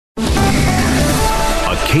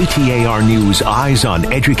KTAR News Eyes on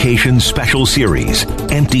Education special series,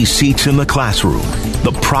 Empty Seats in the Classroom,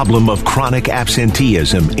 the problem of chronic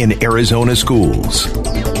absenteeism in Arizona schools.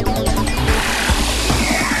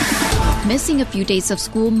 Missing a few days of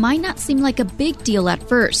school might not seem like a big deal at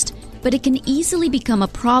first, but it can easily become a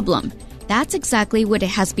problem. That's exactly what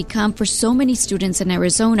it has become for so many students in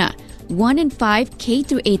Arizona. 1 in 5 K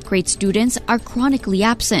through 8th grade students are chronically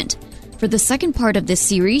absent. For the second part of this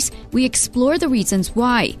series, we explore the reasons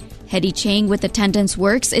why. Hetty Chang with Attendance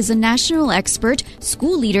Works is a national expert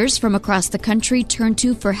school leaders from across the country turn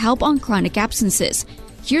to for help on chronic absences.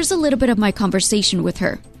 Here's a little bit of my conversation with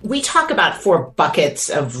her. We talk about 4 buckets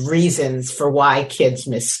of reasons for why kids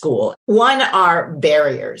miss school. One are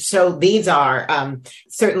barriers. So these are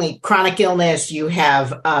certainly chronic illness. You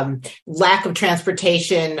have lack of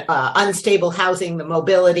transportation, unstable housing, the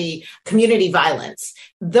mobility, community violence.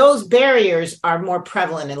 Those barriers are more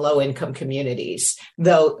prevalent in low-income communities,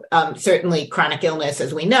 though certainly chronic illness,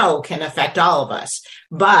 as we know, can affect all of us.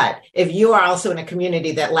 But if you are also in a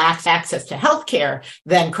community that lacks access to health care,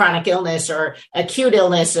 then chronic illness or acute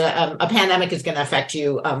illness, a pandemic is going to affect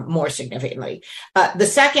you more significantly. The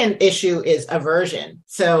second issue is aversion.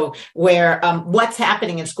 So where what's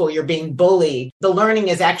happening in school, you're being bullied. The learning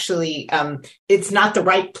is actually, it's not the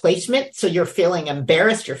right placement. So you're feeling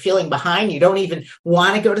embarrassed. You're feeling behind. You don't even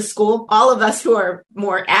want to go to school. All of us who are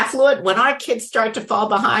more affluent, when our kids start to fall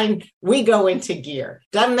behind, we go into gear.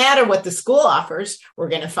 Doesn't matter what the school offers. We're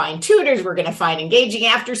going to find tutors. We're going to find engaging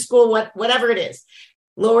after school, whatever it is.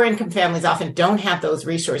 Lower income families often don't have those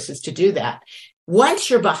resources to do that. Once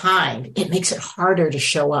you're behind, it makes it harder to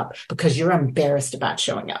show up because you're embarrassed about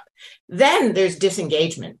showing up. Then there's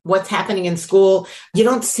disengagement. What's happening in school, you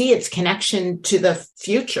don't see its connection to the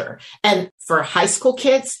future. And for high school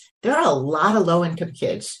kids, there are a lot of low income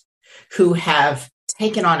kids who have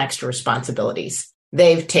taken on extra responsibilities.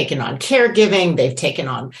 They've taken on caregiving. They've taken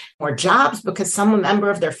on more jobs because some member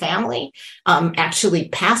of their family actually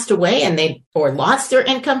passed away or lost their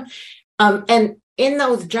income. And in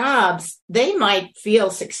those jobs, they might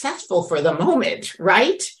feel successful for the moment,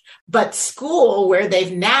 right? But school, where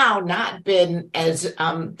they've now not been as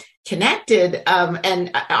connected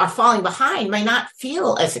and are falling behind, may not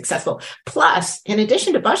feel as successful. Plus, in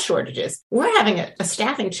addition to bus shortages, we're having a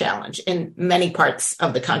staffing challenge in many parts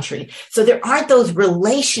of the country. So there aren't those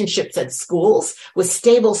relationships at schools with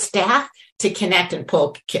stable staff to connect and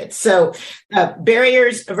pull kids. So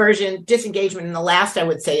barriers, aversion, disengagement, and the last I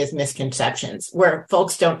would say is misconceptions, where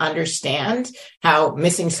folks don't understand how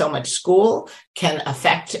missing so much school can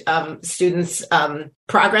affect students'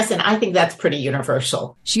 progress. And I think that's pretty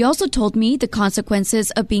universal. She also told me the consequences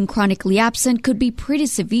of being chronically absent could be pretty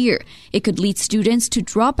severe. It could lead students to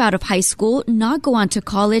drop out of high school, not go on to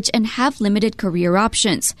college, and have limited career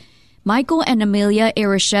options. Michael and Amelia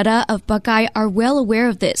Aracheta of Buckeye are well aware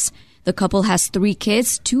of this. The couple has 3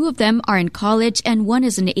 kids. 2 of them are in college and 1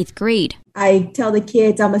 is in 8th grade. I tell the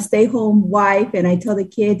kids I'm a stay-home wife, and I tell the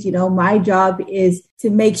kids, my job is to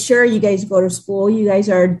make sure you guys go to school. You guys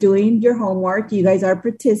are doing your homework. You guys are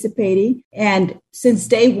participating. And since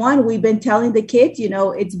day one, we've been telling the kids,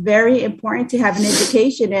 it's very important to have an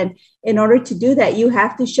education. And in order to do that, you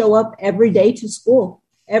have to show up every day to school.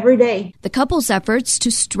 Every day. The couple's efforts to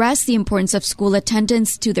stress the importance of school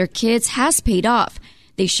attendance to their kids has paid off.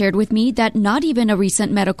 They shared with me that not even a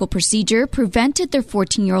recent medical procedure prevented their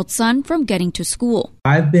 14-year-old son from getting to school.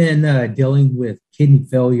 I've been dealing with kidney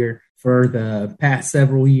failure for the past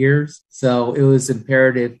several years, so it was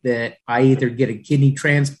imperative that I either get a kidney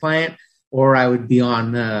transplant or I would be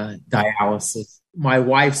on dialysis. My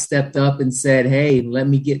wife stepped up and said, hey, let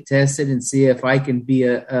me get tested and see if I can be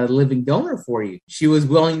a living donor for you. She was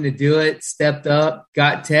willing to do it, stepped up,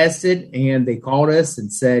 got tested, and they called us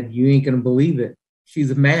and said, you ain't going to believe it. She's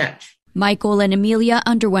a match. Michael and Amelia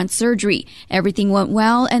underwent surgery. Everything went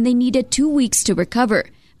well and they needed 2 weeks to recover.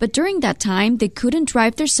 But during that time, they couldn't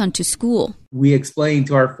drive their son to school. We explained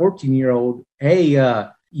to our 14-year-old, hey,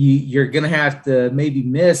 you're going to have to maybe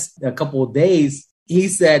miss a couple of days. He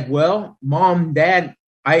said, well, Mom, Dad,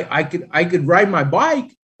 I could ride my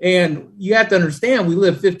bike. And you have to understand, we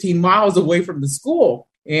live 15 miles away from the school.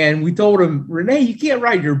 And we told him, Renee, you can't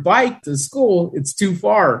ride your bike to school. It's too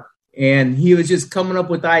far. And he was just coming up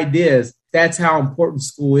with ideas. That's how important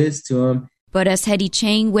school is to him. But as Hetty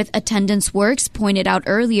Chang with Attendance Works pointed out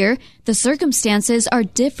earlier, the circumstances are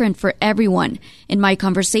different for everyone. In my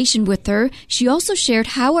conversation with her, she also shared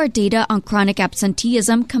how our data on chronic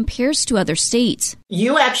absenteeism compares to other states.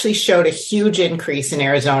 You actually showed a huge increase in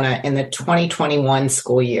Arizona in the 2021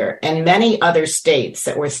 school year, and many other states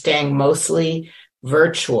that were staying mostly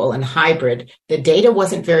virtual and hybrid, the data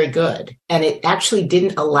wasn't very good. And it actually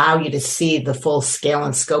didn't allow you to see the full scale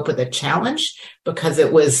and scope of the challenge because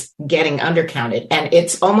it was getting undercounted. And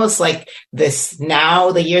it's almost like this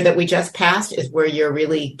now, the year that we just passed is where you're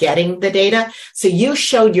really getting the data. So you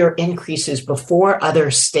showed your increases before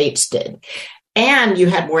other states did. And you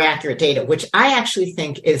had more accurate data, which I actually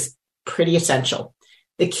think is pretty essential.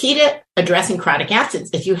 The key to addressing chronic absence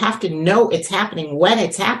is you have to know it's happening when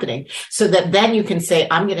it's happening so that then you can say,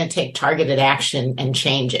 I'm going to take targeted action and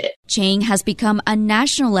change it. Chang has become a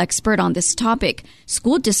national expert on this topic.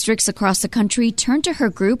 School districts across the country turn to her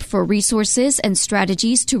group for resources and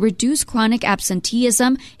strategies to reduce chronic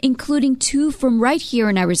absenteeism, including 2 from right here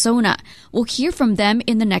in Arizona. We'll hear from them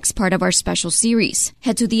in the next part of our special series.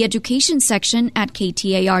 Head to the education section at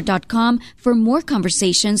KTAR.com for more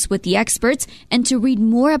conversations with the experts and to read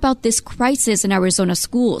more about this crisis in Arizona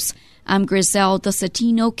schools. I'm Grisel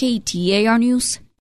Dosatino, KTAR News.